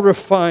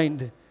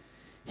well-refined.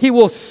 He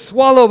will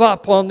swallow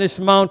up on this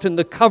mountain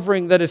the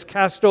covering that is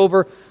cast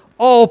over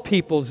all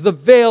peoples, the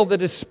veil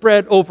that is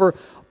spread over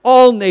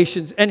all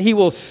nations, and He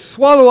will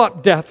swallow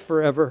up death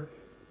forever.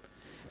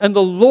 And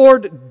the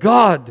Lord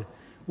God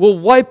will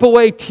wipe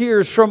away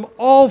tears from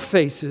all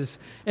faces,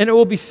 and it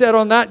will be said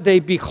on that day,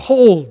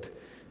 behold,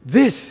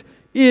 this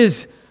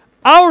is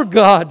our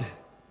God.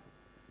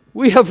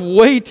 We have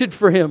waited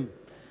for Him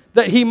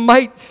that He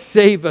might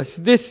save us.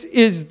 This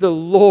is the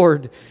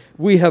Lord.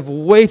 We have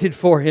waited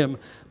for Him.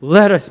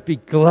 Let us be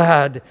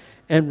glad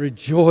and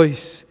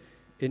rejoice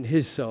in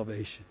His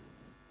salvation.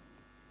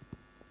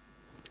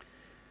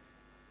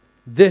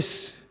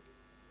 This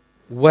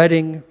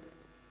wedding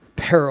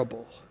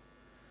parable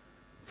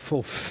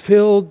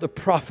fulfilled the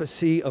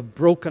prophecy of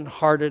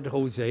broken-hearted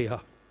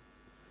Hosea.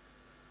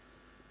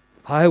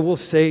 I will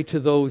say to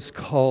those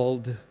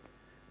called,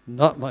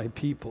 not my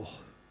people,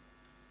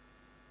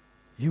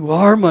 you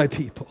are my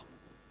people.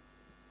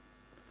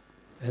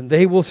 And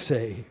they will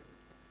say,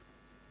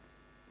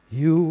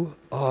 you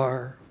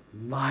are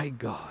my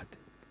God.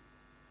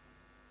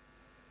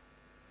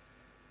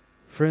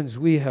 Friends,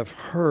 we have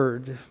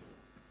heard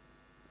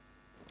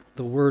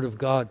the Word of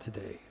God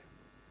today,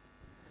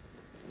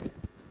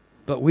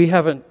 but we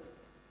haven't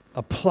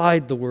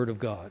applied the Word of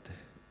God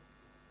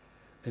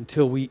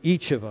until we,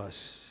 each of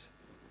us,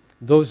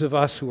 those of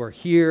us who are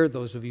here,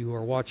 those of you who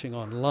are watching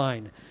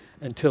online,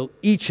 until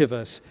each of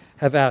us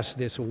have asked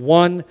this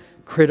one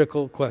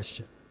critical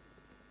question.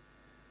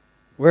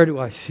 Where do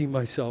I see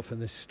myself in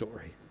this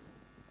story?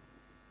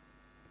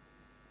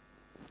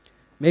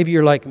 Maybe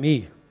you're like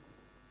me.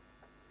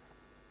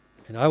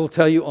 And I will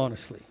tell you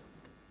honestly,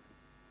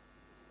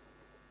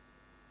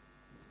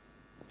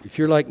 if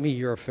you're like me,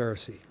 you're a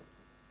Pharisee.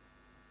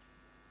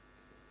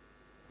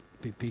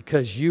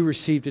 Because you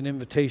received an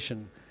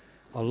invitation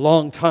a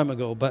long time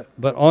ago,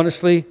 but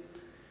honestly,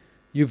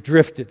 you've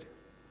drifted.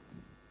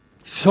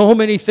 So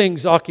many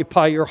things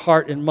occupy your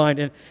heart and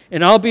mind.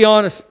 And I'll be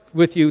honest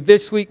with you,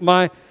 this week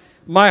my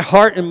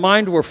heart and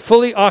mind were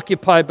fully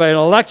occupied by an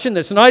election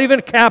that's not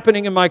even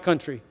happening in my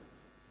country.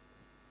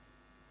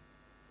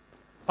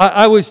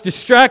 I was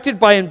distracted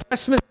by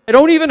investments I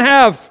don't even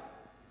have.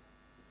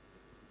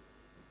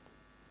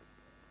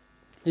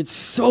 It's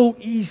so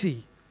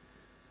easy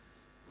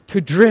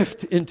to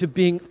drift into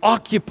being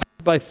occupied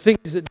by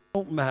things that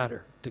don't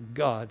matter to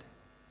God.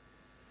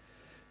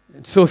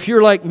 And so if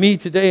you're like me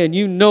today and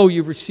you know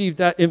you've received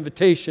that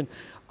invitation,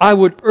 I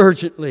would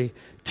urgently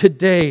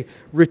today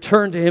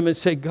return to Him and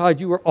say, God,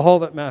 you are all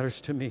that matters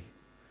to me.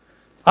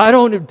 I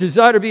don't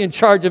desire to be in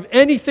charge of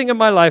anything in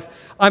my life.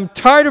 I'm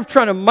tired of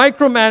trying to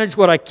micromanage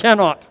what I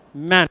cannot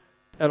manage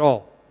at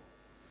all.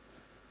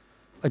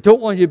 I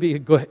don't want you to be a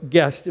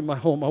guest in my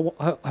home.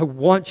 I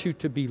want you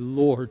to be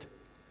Lord.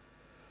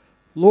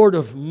 Lord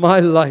of my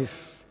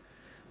life,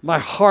 my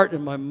heart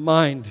and my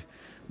mind,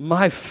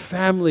 my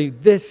family,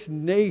 this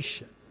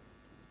nation.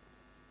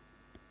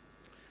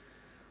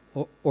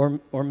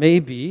 Or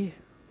maybe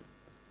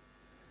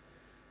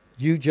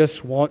you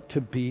just want to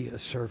be a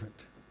servant.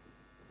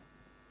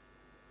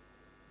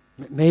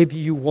 Maybe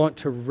you want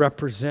to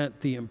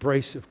represent the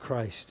embrace of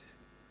Christ.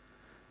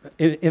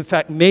 In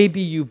fact,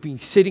 maybe you've been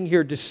sitting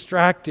here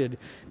distracted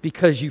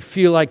because you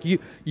feel like the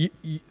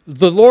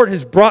Lord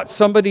has brought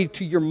somebody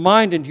to your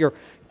mind and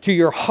to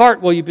your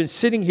heart while you've been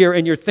sitting here,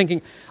 and you're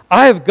thinking,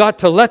 I have got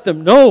to let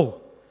them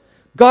know.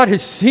 God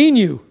has seen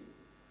you.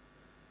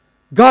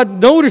 God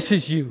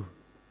notices you.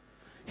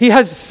 He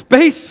has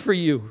space for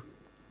you.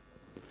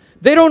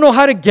 They don't know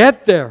how to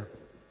get there.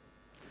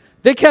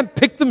 They can't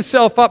pick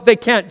themselves up. They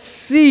can't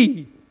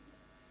see.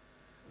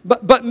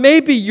 But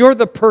maybe you're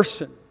the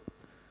person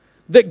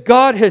that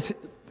God has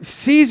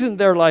seasoned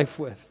their life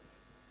with.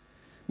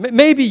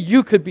 Maybe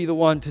you could be the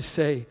one to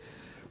say,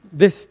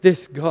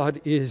 this God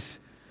is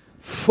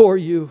for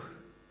you.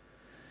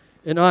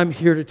 And I'm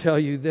here to tell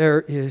you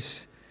there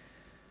is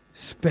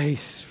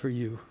space for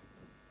you.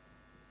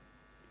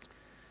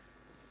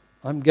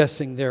 I'm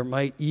guessing there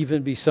might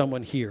even be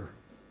someone here,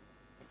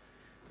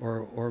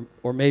 or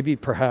maybe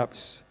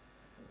perhaps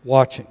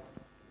watching.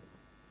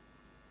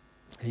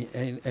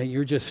 And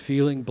you're just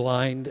feeling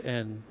blind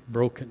and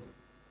broken.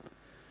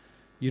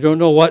 You don't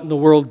know what in the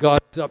world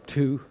God's up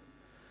to.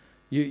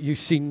 You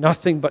see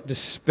nothing but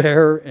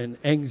despair and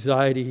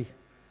anxiety.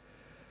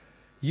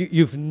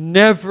 You've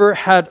never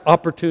had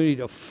opportunity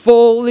to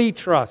fully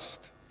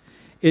trust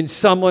in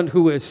someone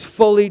who is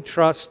fully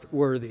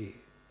trustworthy.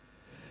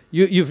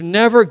 You've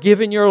never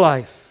given your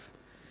life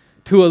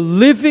to a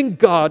living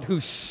God who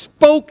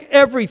spoke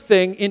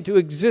everything into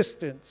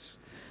existence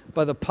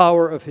by the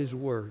power of His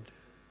Word.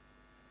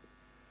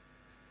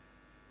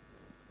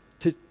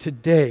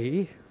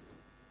 Today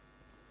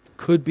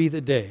could be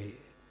the day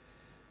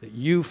that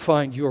you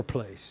find your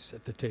place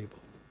at the table,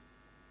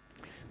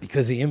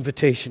 because the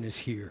invitation is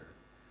here.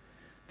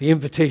 The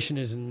invitation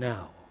is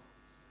now.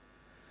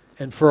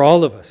 And for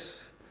all of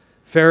us,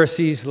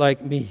 Pharisees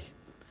like me,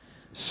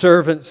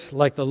 servants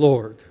like the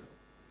Lord,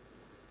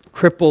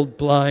 crippled,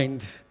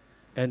 blind,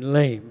 and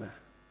lame,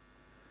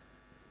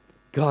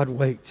 God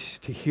waits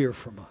to hear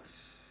from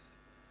us.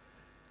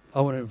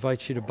 I want to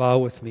invite you to bow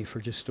with me for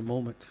just a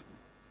moment.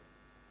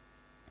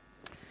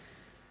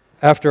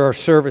 After our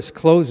service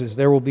closes,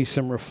 there will be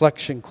some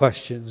reflection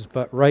questions,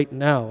 but right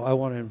now I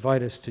want to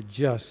invite us to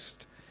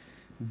just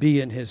be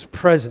in His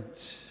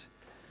presence,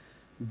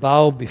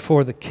 bow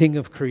before the King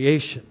of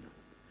creation,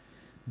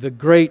 the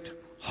great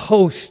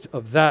host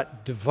of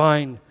that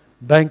divine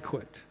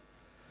banquet,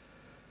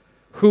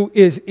 who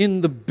is in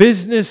the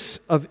business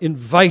of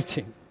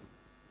inviting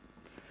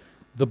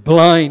the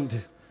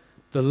blind,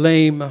 the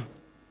lame,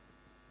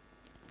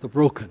 the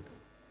broken.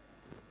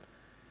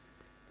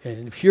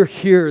 And if you're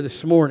here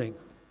this morning,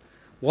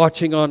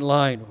 watching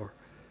online or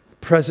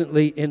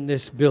presently in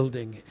this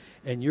building,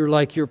 and you're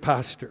like your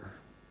pastor,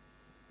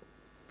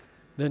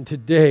 then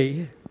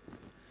today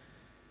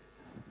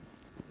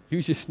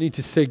you just need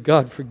to say,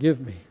 God, forgive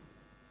me.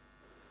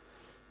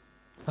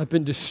 I've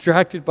been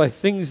distracted by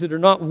things that are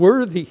not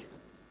worthy.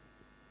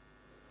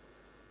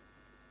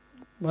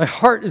 My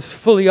heart is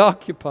fully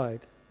occupied.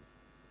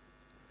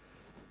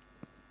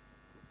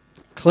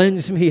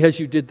 Cleanse me as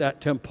you did that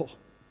temple.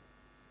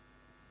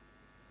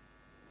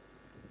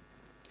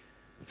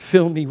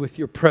 Fill me with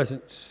your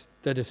presence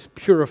that is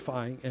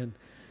purifying and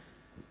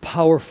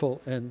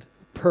powerful and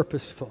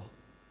purposeful.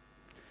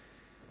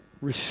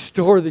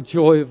 Restore the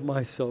joy of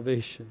my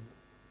salvation.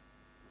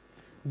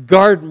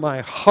 Guard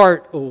my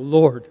heart, O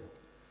Lord.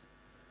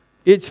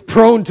 It's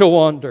prone to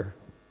wander.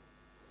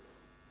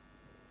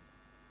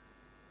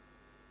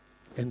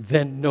 And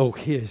then know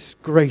His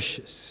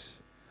gracious,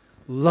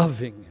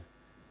 loving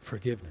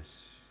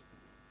forgiveness.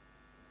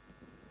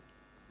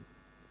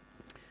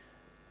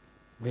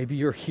 Maybe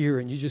you're here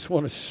and you just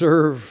want to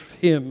serve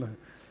Him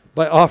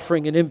by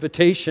offering an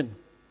invitation.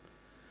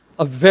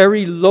 A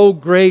very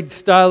low-grade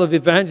style of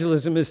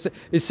evangelism is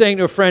saying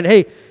to a friend,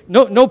 hey,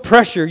 no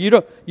pressure. You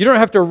don't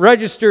have to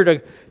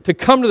register to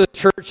come to the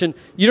church, and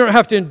you don't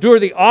have to endure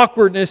the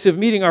awkwardness of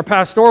meeting our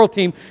pastoral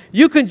team.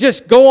 You can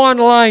just go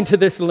online to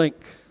this link.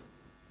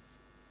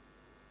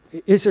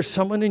 Is there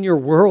someone in your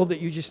world that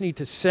you just need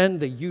to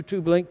send the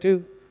YouTube link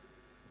to?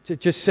 To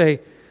just say,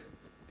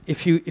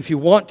 if you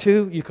want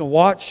to, you can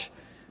watch.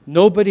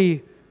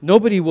 Nobody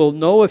will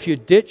know if you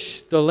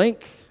ditch the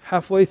link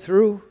halfway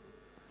through.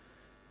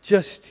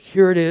 just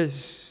here it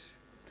is.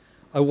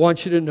 I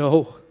want you to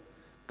know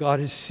God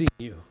has seen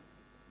you.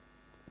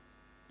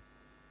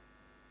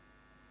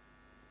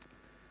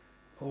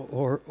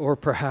 Or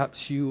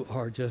perhaps you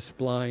are just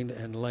blind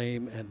and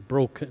lame and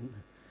broken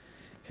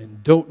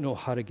and don't know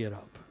how to get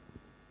up.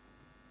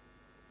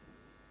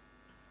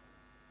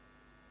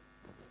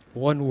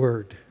 One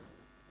word.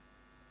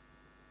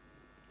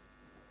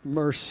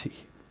 Mercy.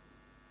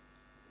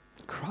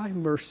 Cry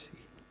mercy.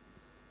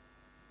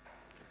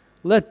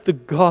 Let the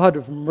God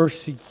of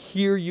mercy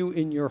hear you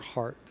in your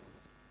heart.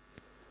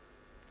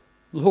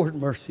 Lord,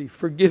 mercy,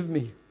 forgive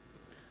me.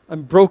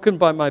 I'm broken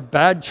by my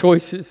bad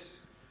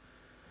choices.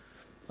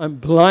 I'm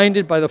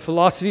blinded by the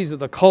philosophies of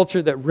the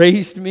culture that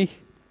raised me.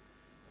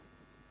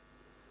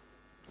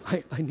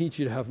 I need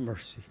you to have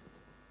mercy.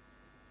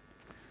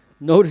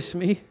 Notice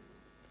me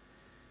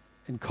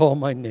and call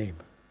my name.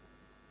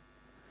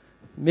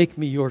 Make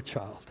me your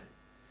child.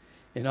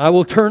 And I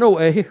will turn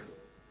away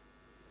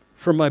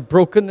from my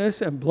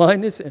brokenness and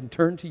blindness and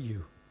turn to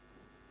you.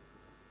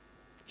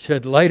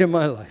 Shed light in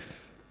my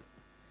life.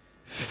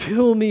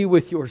 Fill me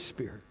with your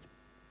Spirit,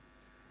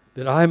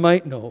 that I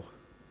might know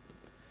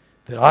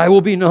that I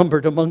will be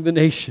numbered among the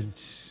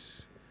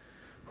nations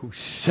who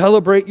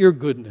celebrate your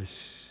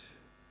goodness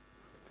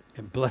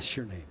and bless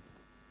your name.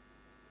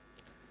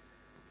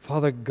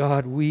 Father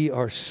God, we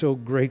are so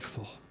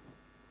grateful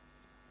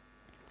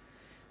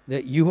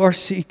that you are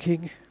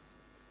seeking,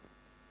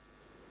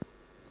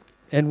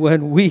 and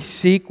when we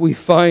seek, we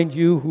find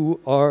you who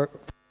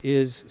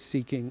is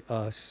seeking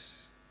us.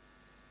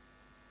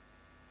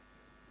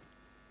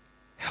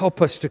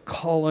 Help us to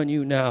call on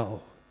you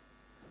now,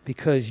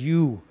 because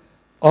you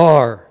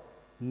are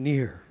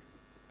near.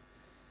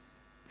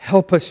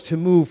 Help us to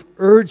move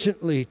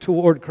urgently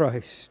toward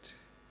Christ.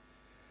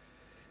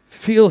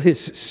 Feel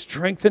his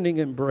strengthening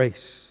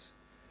embrace.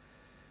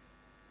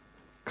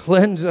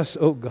 Cleanse us,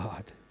 O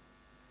God,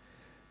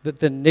 that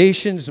the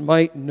nations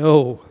might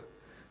know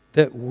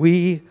that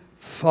we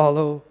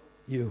follow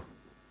you.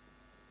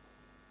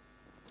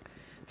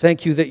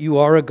 Thank you that you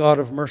are a God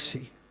of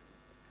mercy.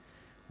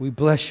 We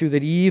bless you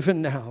that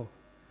even now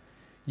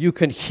you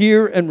can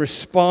hear and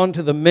respond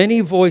to the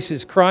many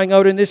voices crying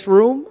out in this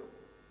room,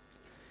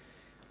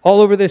 all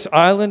over this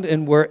island,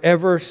 and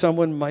wherever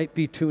someone might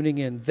be tuning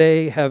in.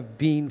 They have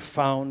been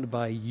found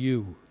by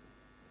you.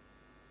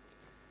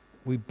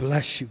 We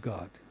bless you,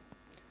 God,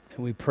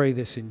 and we pray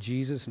this in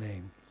Jesus'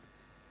 name.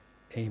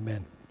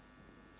 Amen.